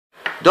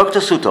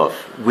Dr. Zotov,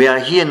 we are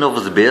here in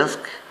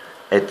Novosibirsk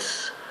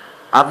at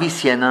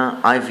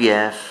Avicenna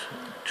IVF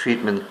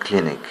Treatment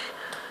Clinic.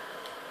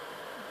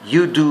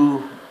 You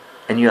do,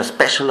 and you are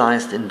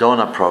specialized in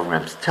donor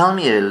programs. Tell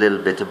me a little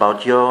bit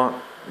about your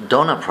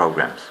donor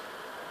programs.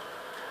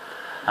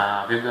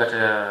 We've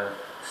got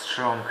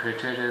strong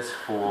criteria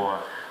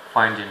for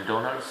finding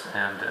donors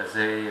and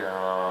their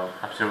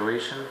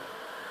observation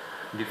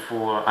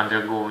before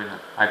undergoing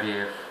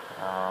IVF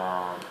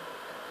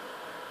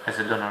as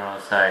a donor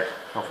site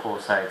of all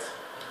sites.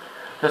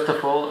 First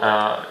of all,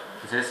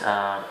 these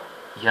are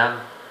young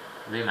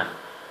women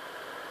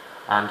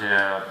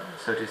under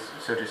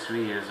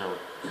 33 years old.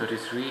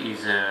 33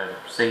 is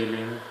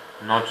sailing,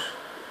 not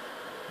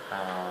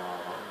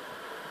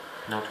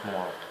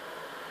more.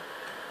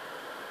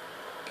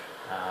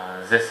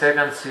 The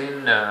second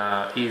thing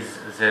is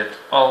that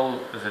all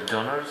the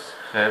donors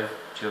have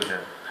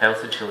children,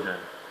 healthy children.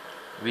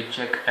 We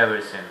check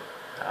everything.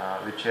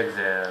 We check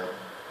the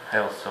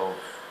health of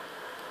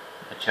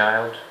a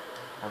child,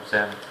 of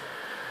them.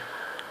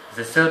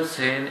 The third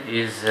thing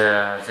is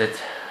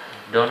that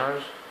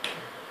donors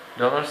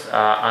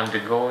are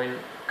undergoing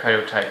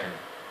karyotyping.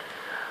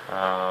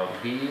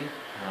 We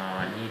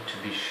need to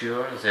be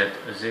sure that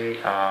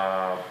they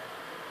are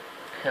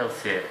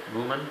healthy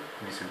women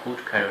with a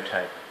good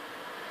karyotype.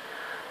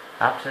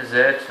 After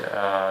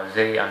that,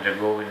 they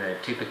undergo a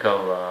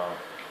typical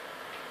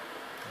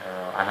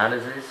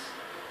analysis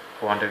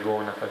for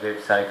undergoing a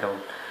IVF cycle,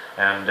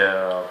 and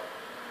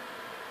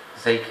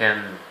they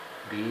can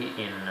be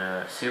in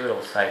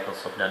several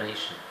cycles of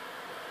donation.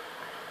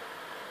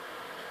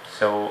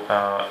 So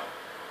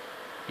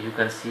you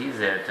can see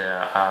that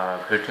our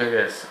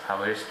criteria are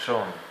very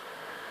strong,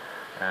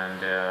 and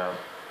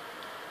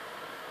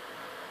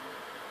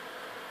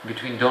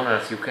between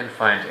donors you can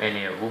find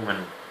any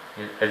woman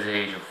at the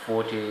age of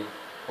 40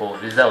 or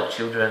without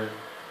children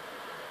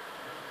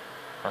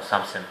or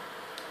something.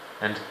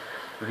 And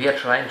we are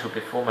trying to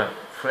perform a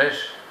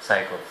fresh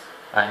cycles.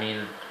 I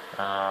mean,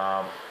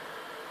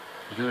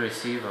 you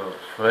receive a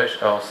fresh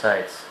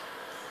oocytes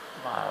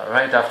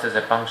right after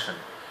the punction.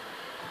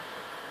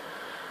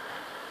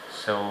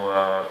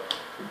 So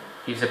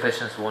if the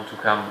patients want to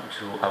come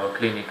to our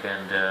clinic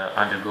and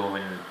undergo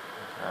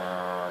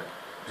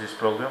this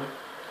program,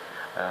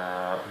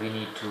 we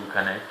need to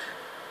connect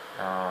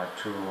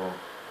to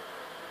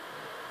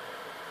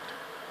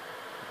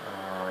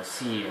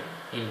see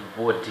in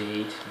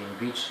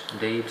which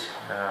date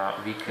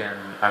we can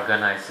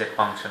organize the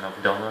function of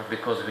donor,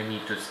 because we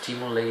need to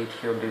stimulate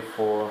her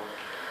before,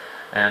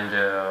 and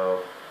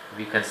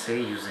we can say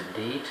use a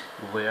date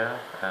where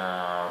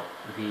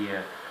we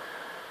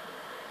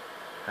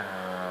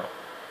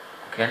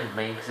can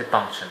make the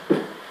function.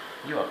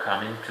 You are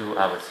coming to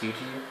our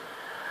city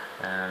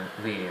and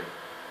we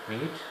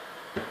meet,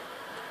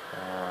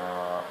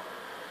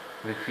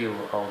 we fill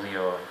all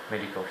your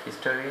medical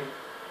history,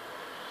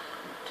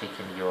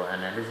 taking your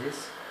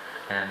analysis,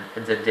 and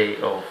at the day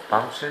of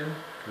function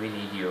we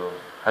need your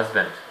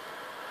husband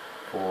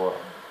for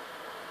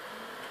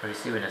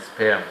receiving a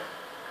sperm,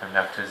 and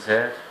after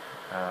that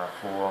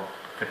for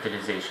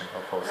fertilization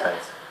of all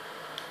sides.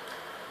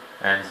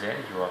 And then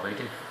you are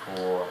waiting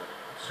for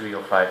 3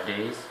 or 5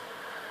 days.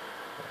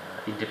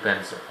 It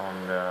depends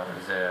on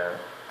the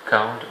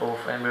count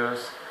of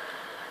embryos,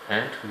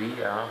 and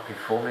we are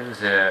performing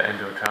the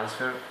embryo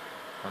transfer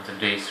on the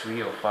day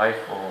 3 or 5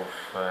 of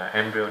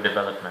embryo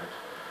development.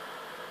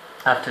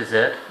 After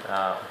that,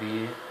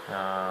 we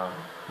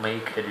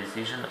make a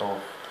decision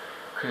of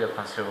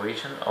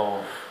cryoconservation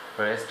of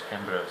rest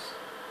embryos.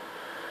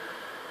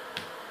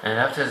 And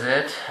after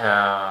that,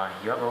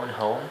 you are going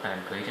home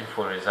and waiting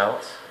for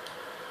results.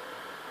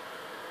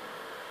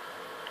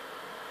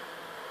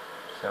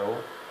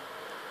 So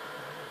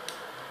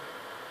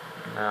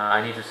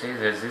I need to say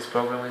that this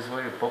program is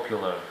very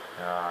popular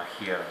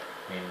here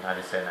in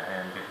Avicenna,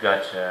 and we've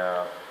got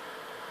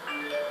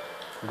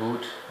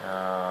good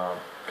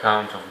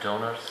count of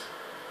donors.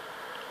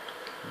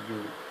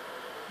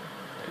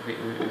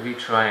 We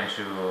trying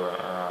to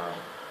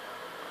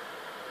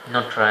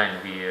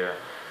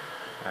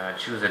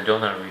choose a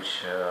donor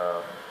which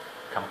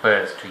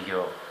compares to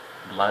your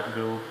blood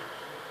group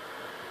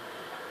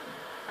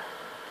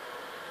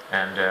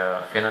and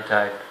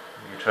phenotype.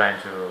 We're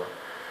trying to,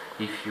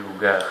 if you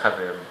have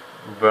a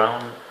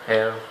brown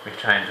hair, we're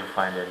trying to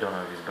find a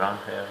donor with brown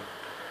hair.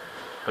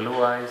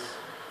 Blue eyes,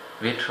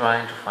 we're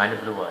trying to find a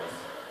blue eyes.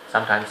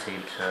 Sometimes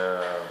it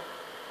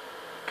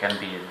can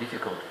be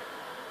difficult,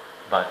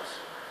 but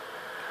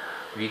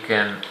we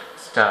can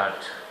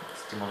start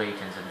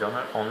stimulating the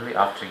donor only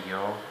after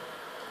your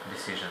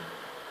decision.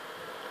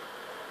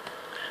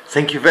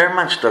 Thank you very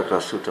much, Dr.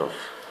 Zotov.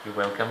 You're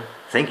welcome.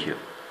 Thank you.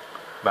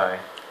 Bye.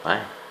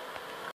 Bye.